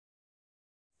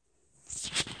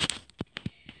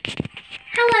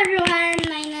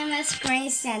is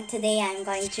Grace, and today I'm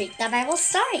going to read the Bible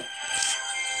story.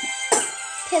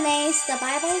 Today's the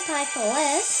Bible title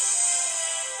is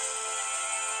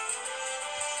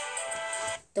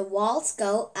The Walls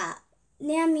Go Up,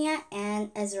 Nehemiah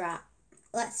and Ezra.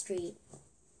 Let's read.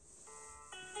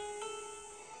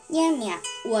 Nehemiah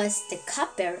was the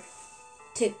cupbearer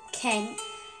to King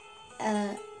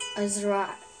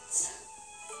Ezra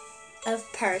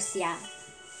of Persia.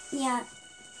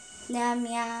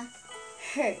 Nehemiah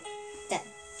heard that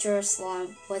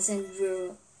Jerusalem was in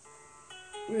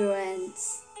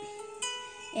ruins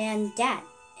and that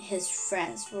his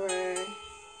friends were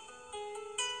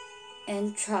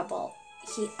in trouble.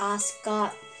 He asked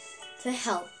God to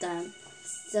help them.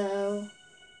 So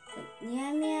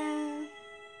Nehemiah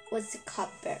was the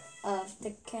cupbearer of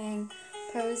the king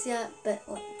of Persia,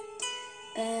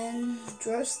 and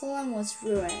Jerusalem was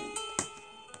ruined.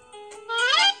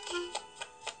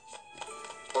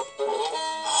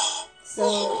 So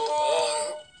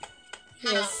he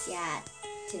was sad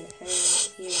to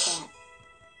hear that.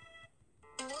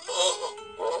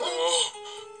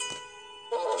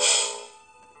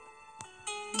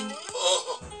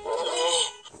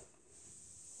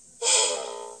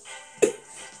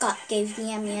 God gave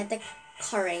Nehemiah the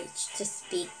courage to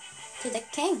speak to the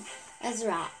king,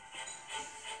 Ezra.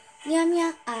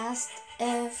 Nehemiah asked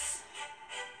if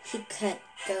he could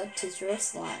go to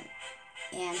Jerusalem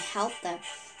and help them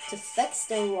to fix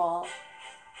the wall.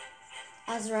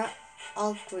 Ezra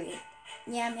agreed.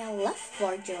 Nehemiah left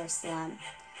for Jerusalem.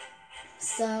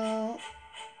 So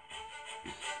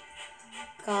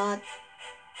God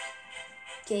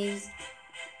gave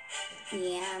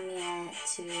Nehemiah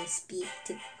to speak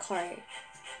to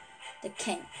the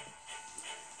king.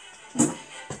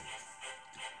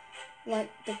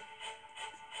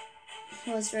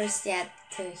 He was very sad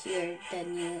to hear the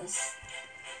news.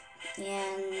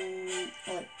 And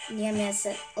Nehemiah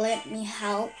said, "Let me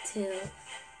help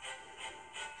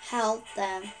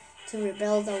them to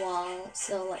rebuild the wall."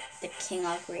 So the king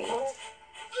agreed.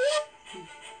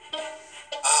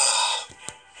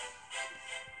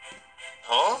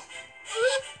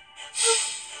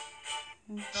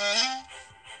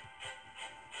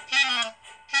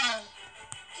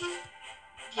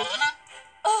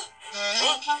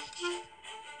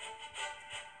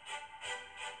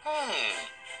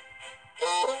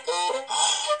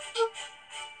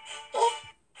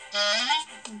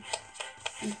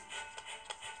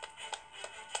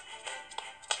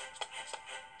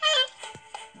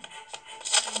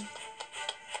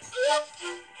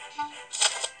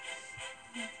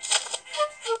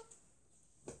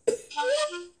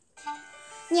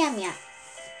 Nehemiah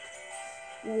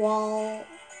walked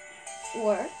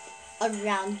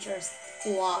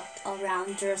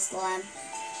around Jerusalem.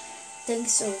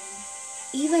 Things were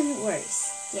even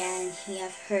worse than he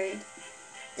had heard.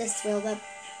 This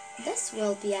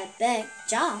will be a big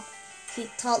job, he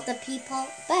told the people,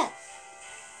 but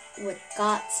with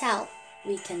God's help,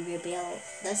 we can rebuild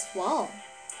this wall.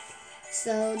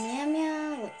 So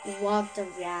Nehemiah walked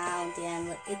around,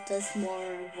 and it was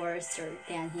more worse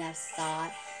than he had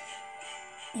thought.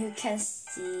 You can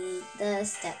see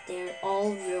that they're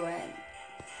all ruined.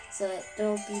 So it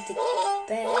will be the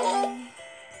big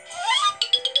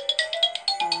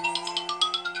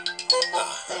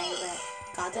thing that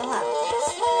God will have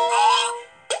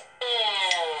this.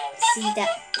 See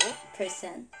that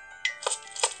person.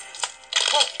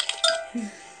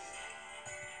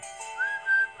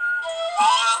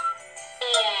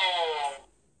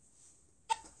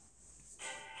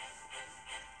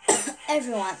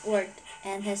 Everyone worked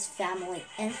in his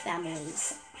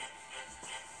families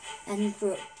and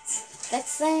groups,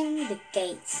 fixing the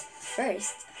gates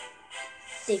first.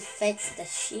 They fixed the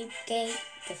sheep gate,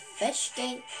 the fish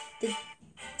gate, the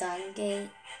dung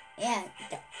gate, and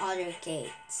the other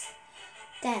gates.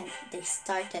 Then they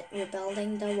started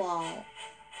rebuilding the wall.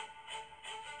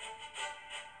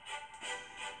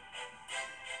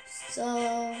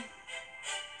 So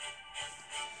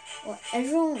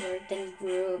everyone worked in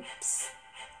groups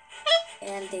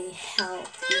and they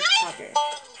helped each other.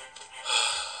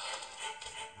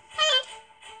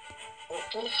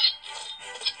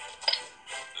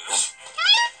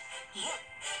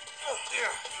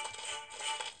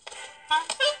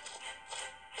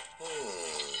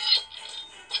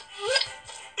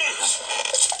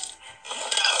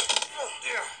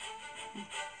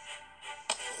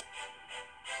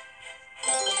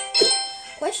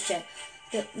 Question: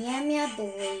 did Nehemiah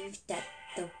believe that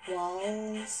the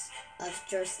walls of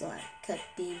Jerusalem could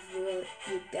be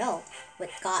rebuilt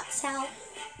with God's help?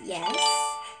 Yes.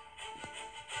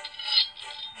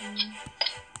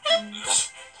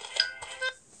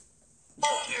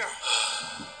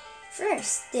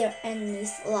 first, their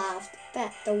enemies laughed,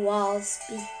 but the walls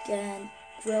began to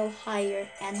grow higher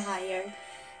and higher.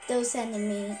 Those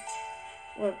enemies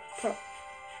were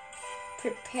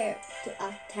prepared to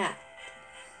attack.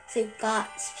 So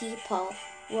God's people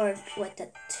worked with a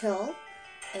tool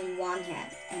in one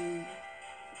hand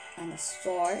and a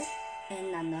sword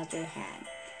in another hand.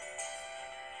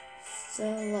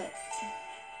 So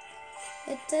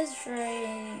it is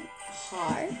very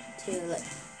hard to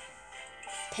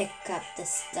pick up the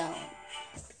stone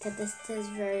because this is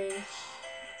very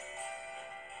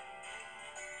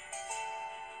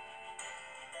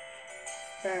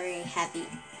heavy.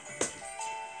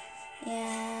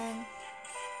 And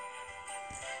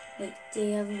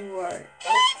they have word.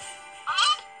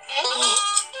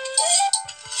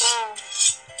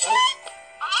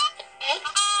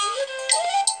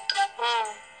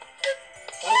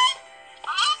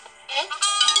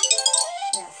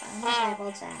 Yeah, find the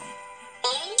Bible jam.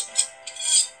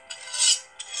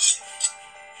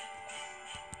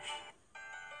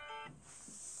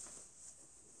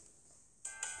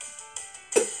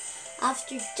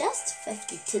 After just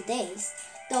 52 days,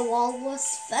 the wall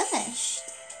was finished.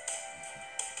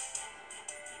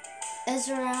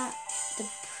 Ezra the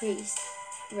priest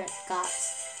read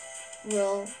God's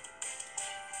rule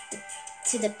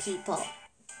to the people.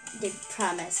 They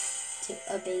promised to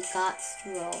obey God's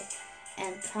rule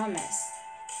and promised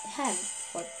Him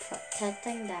for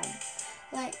protecting them.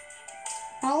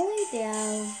 Only they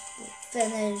have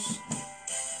finished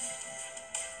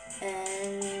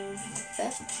in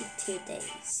 52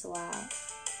 days. Wow.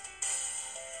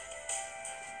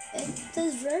 It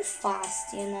is very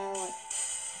fast, In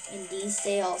these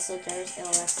days also there's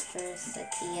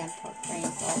electricity and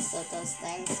portrays also those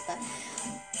things, but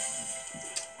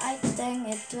I think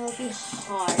it will be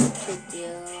hard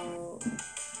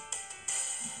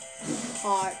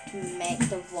to make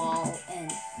the wall in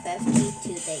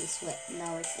 52 days with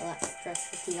no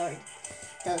electricity or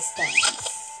those things.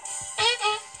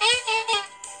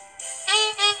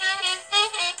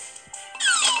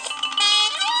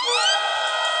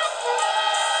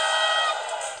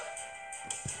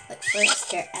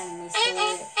 First, their enemies were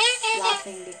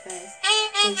laughing because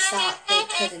they thought they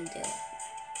couldn't do it.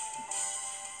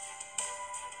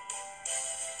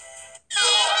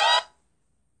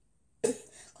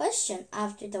 Question: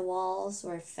 after the walls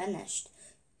were finished,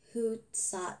 who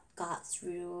taught God's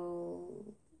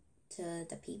rule to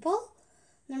the people?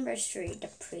 Number 3, the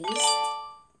priest.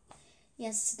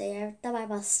 Yes, they are the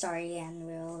Bible story and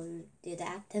we'll do the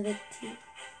activity.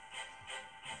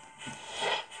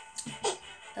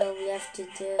 Oh, we have to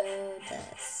do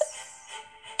this.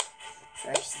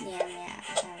 First, Nehemiah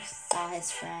saw his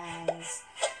friends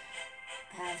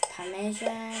have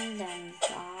permission, then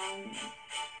gone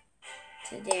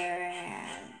to there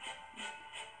and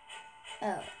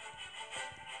oh,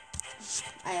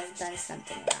 I have done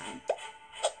something wrong.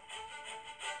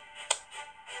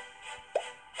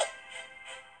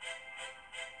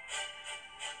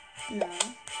 No.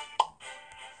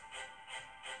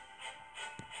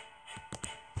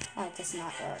 Oh, it is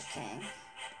not working.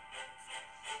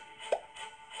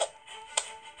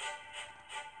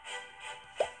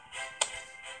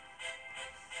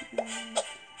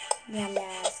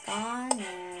 Nehemiah is gone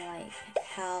and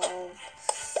help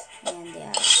and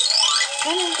yeah.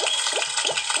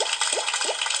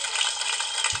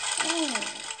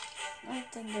 I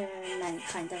think there are many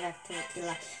kinds of activity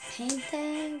like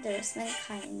painting. There's many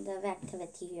kinds of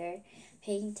activity here.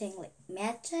 Painting,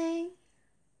 matching.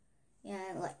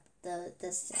 Yeah,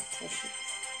 this activity.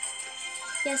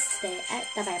 Yesterday at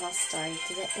the Bible story.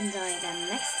 Did you enjoy them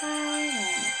next time?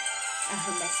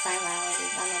 And next time I will be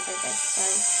done with this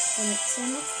story. See you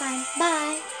next time.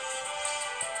 Bye!